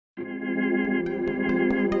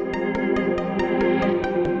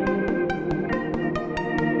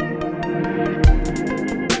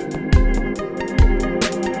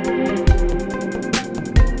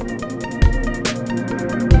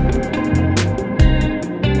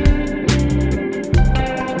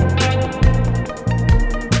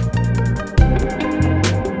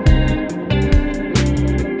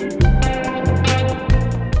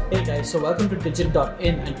welcome to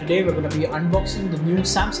digit.in, and today we're going to be unboxing the new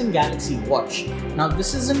Samsung Galaxy Watch. Now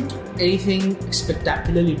this isn't anything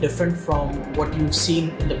spectacularly different from what you've seen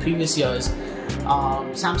in the previous years.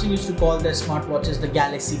 Samsung used to call their smartwatches the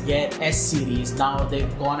Galaxy Gear S series. Now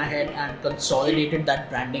they've gone ahead and consolidated that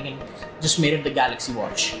branding and just made it the Galaxy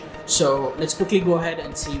Watch. So let's quickly go ahead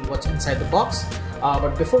and see what's inside the box.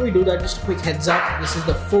 But before we do that, just a quick heads up, this is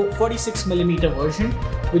the 46mm version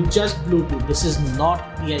with just Bluetooth. This is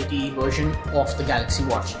not the LTE version of the Galaxy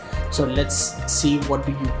Watch. So let's see what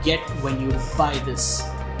do you get when you buy this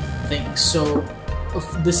thing. So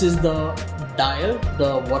this is the dial,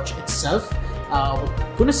 the watch itself.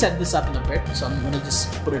 We're going to set this up in a bit, so I'm going to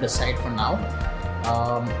just put it aside for now.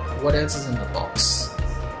 What else is in the box?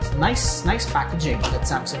 Nice packaging that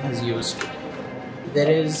Samsung has used. There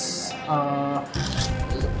is a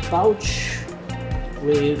pouch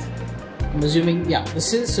with, I'm assuming, yeah,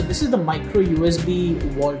 this is the micro USB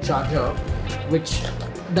wall charger, which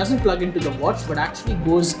doesn't plug into the watch but actually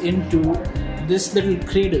goes into this little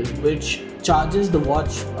cradle which charges the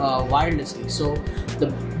watch wirelessly. So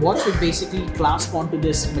the watch will basically clasp onto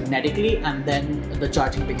this magnetically and then the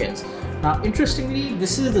charging begins. Now interestingly,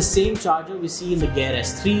 this is the same charger we see in the Gear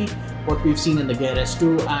S3, what we've seen in the Gear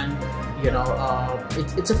S2, and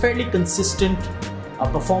it's a fairly consistent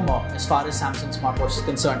performer as far as Samsung smartwatch is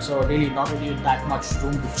concerned. So really not really that much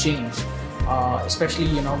room to change, especially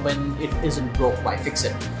when it isn't broke, why fix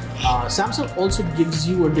it? Samsung also gives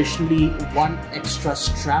you additionally one extra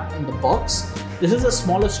strap in the box. This is a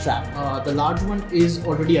smaller strap. The large one is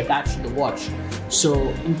already attached to the watch. So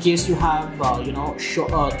in case you have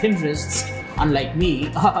thin wrists, unlike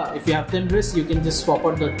me, if you have thin wrists, you can just swap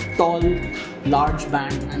out the tall, large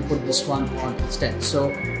band and put this one on instead. So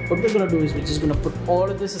what we're going to do is we're just going to put all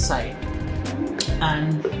of this aside,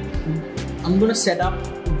 and I'm going to set up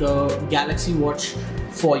the Galaxy Watch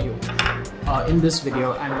for you in this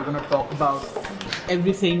video, and we're going to talk about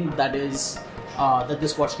everything that is that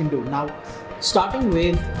this watch can do. Now, starting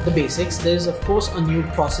with the basics, there's of course a new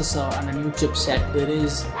processor and a new chipset. There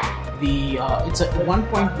is it's a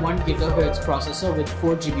 1.1 GHz processor with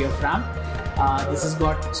 4 GB of RAM. This has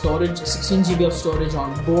got storage, 16 GB of storage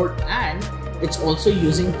on board, and it's also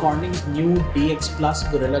using Corning's new DX Plus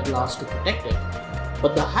Gorilla Glass to protect it.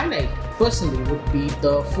 But the highlight, personally, would be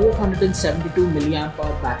the 472 mAh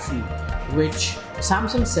battery, which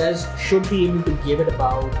Samsung says should be able to give it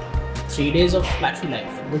about 3 days of battery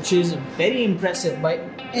life, which is very impressive by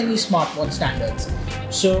any smartwatch standards.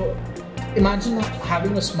 So imagine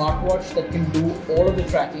having a smartwatch that can do all of the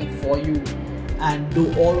tracking for you and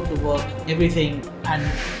do all of the work, everything, and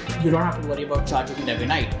you don't have to worry about charging it every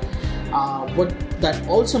night. What that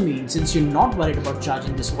also means, since you're not worried about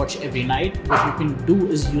charging this watch every night, what you can do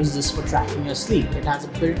is use this for tracking your sleep. It has a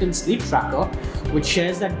built-in sleep tracker which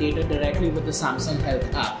shares that data directly with the Samsung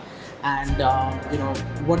Health app.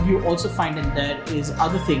 And what you also find in there is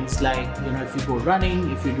other things like if you go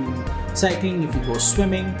running, if you do cycling, if you go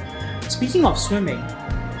swimming. Speaking of swimming,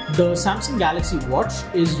 the Samsung Galaxy Watch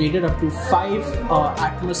is rated up to 5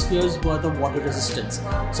 atmospheres worth of water resistance.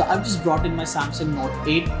 So I've just brought in my Samsung Note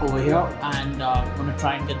 8 over here, and I'm going to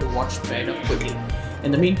try and get the watch paired up quickly.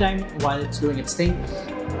 In the meantime, while it's doing its thing,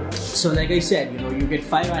 so like I said, you get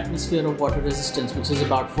 5 atmosphere of water resistance, which is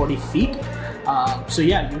about 40 feet. So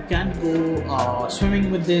yeah, you can go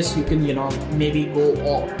swimming with this. You can maybe go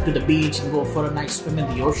to the beach and go for a nice swim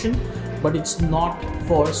in the ocean, but it's not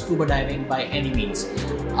for scuba diving by any means.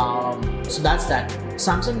 So that's that.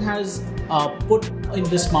 Samsung has put in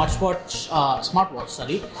this smartwatch,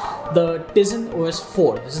 the Tizen OS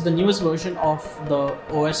 4. This is the newest version of the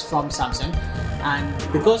OS from Samsung,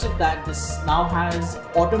 and because of that, this now has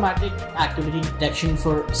automatic activity detection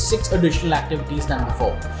for 6 additional activities than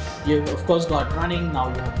before. You've of course got running, now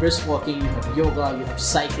you have brisk walking, you have yoga, you have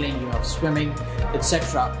cycling, you have swimming,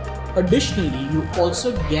 etc. Additionally, you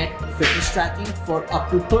also get fitness tracking for up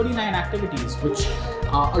to 39 activities, which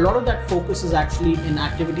a lot of that focus is actually in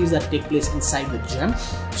activities that take place inside the gym.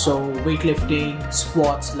 So weightlifting,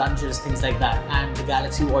 squats, lunges, things like that. And the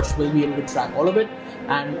Galaxy Watch will be able to track all of it,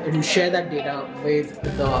 and it will share that data with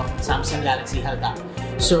the Samsung Galaxy Health app.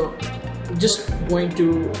 So just going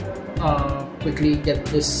to quickly get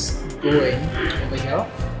this going over here.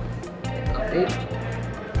 Okay.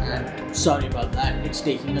 And sorry about that, it's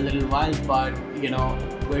taking a little while, but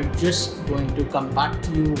we're just going to come back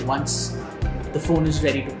to you once the phone is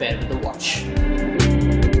ready to pair with the watch.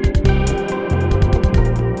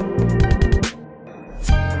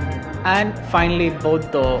 And finally,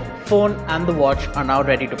 both the phone and the watch are now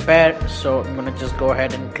ready to pair, so I'm gonna just go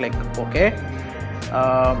ahead and click OK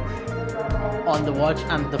on the watch,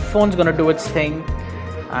 and the phone's gonna do its thing.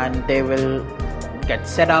 and they will get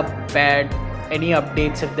set up, paired. Any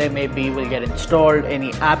updates if there may be will get installed,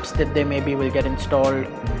 any apps that there may be will get installed,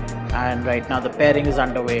 and right now the pairing is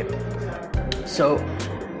underway. So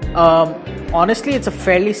honestly, it's a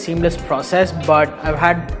fairly seamless process, but I've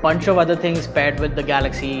had a bunch of other things paired with the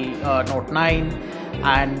Galaxy Note 9,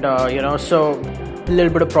 and so a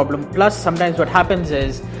little bit of problem. Plus sometimes what happens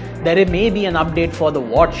is there may be an update for the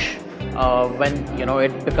watch when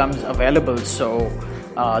it becomes available, so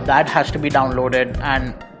that has to be downloaded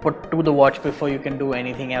and put to the watch before you can do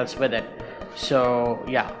anything else with it. So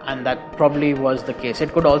yeah, and that probably was the case.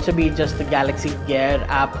 It could also be just the Galaxy Gear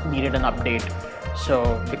app needed an update,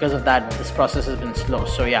 so because of that this process has been slow.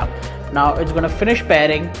 So yeah, now it's going to finish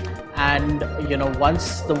pairing, and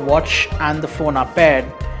once the watch and the phone are paired,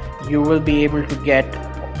 you will be able to get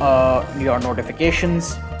your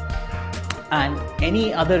notifications and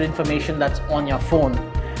any other information that's on your phone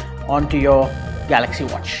onto your Galaxy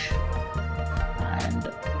Watch.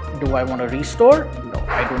 And do I want to restore? No,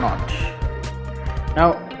 I do not.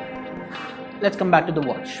 Now let's come back to the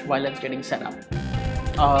watch while it's getting set up.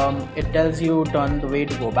 It tells you turn the way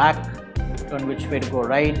to go back, turn which way to go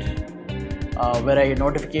right, where are your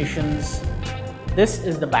notifications. This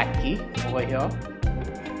is the back key over here,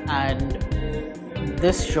 and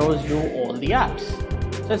this shows you all the apps.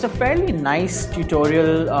 So it's a fairly nice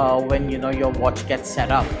tutorial when your watch gets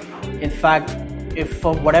set up. In fact, if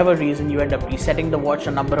for whatever reason you end up resetting the watch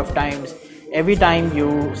a number of times, every time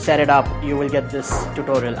you set it up you will get this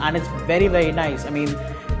tutorial, and it's very, very nice. I mean,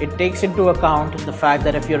 it takes into account the fact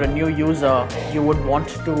that if you're a new user, you would want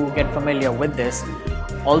to get familiar with this.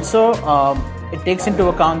 Also, it takes into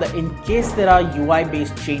account that in case there are UI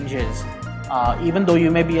based changes, even though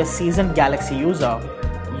you may be a seasoned Galaxy user,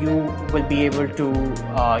 you will be able to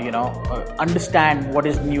understand what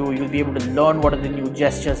is new. You'll be able to learn what are the new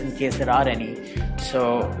gestures in case there are any.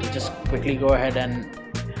 So just quickly go ahead and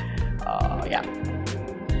yeah,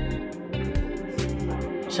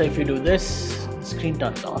 so if you do this, the screen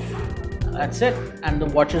turns off. That's it, and the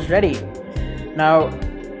watch is ready. Now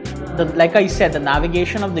like I said, the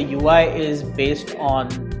navigation of the UI is based on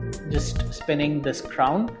just spinning this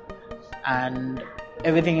crown, and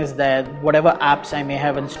everything is there. Whatever apps I may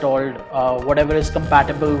have installed, whatever is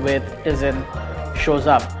compatible with Tizen shows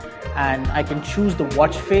up, and I can choose the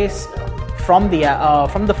watch face from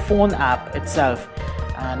the phone app itself.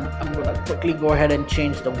 And I'm going to quickly go ahead and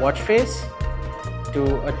change the watch face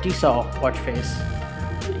to a Tissot watch face.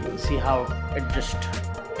 You can see how it just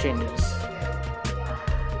changes.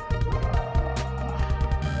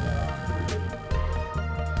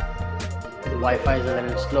 The Wi-Fi is a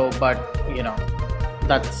little slow, but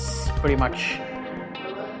that's pretty much,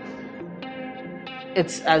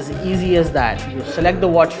 it's as easy as that. You select the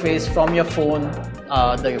watch face from your phone,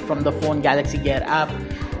 from the phone Galaxy Gear app,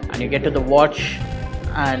 and you get to the watch,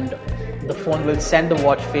 and the phone will send the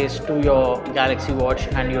watch face to your Galaxy Watch,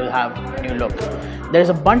 and you'll have a new look. There's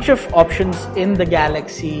a bunch of options in the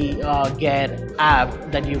Galaxy Gear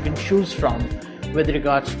app that you can choose from with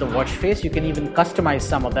regards to the watch face. You can even customize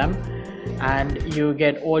some of them, and you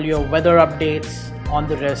get all your weather updates on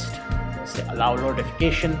the wrist, say allow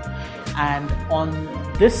notification, and on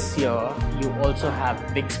this here you also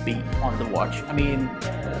have Bixby on the watch. I mean,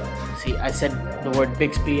 see, I said the word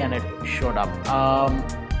Bixby and it showed up.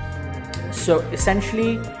 So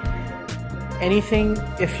essentially anything,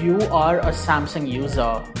 if you are a Samsung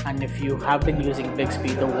user and if you have been using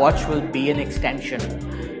Bixby, the watch will be an extension.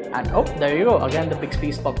 And oh, there you go, again the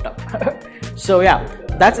Bixby's popped up. So yeah,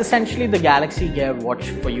 that's essentially the Galaxy Gear watch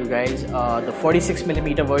for you guys. The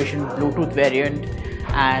 46mm version, Bluetooth variant,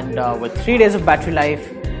 and with 3 days of battery life,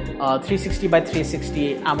 360 by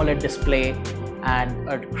 360 AMOLED display, and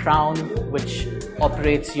a crown which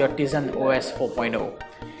operates your Tizen OS 4.0.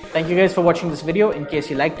 Thank you guys for watching this video. In case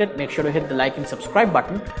you liked it, make sure to hit the like and subscribe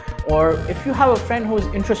button. Or if you have a friend who is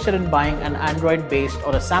interested in buying an Android based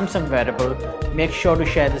or a Samsung wearable, make sure to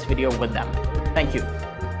share this video with them. Thank you.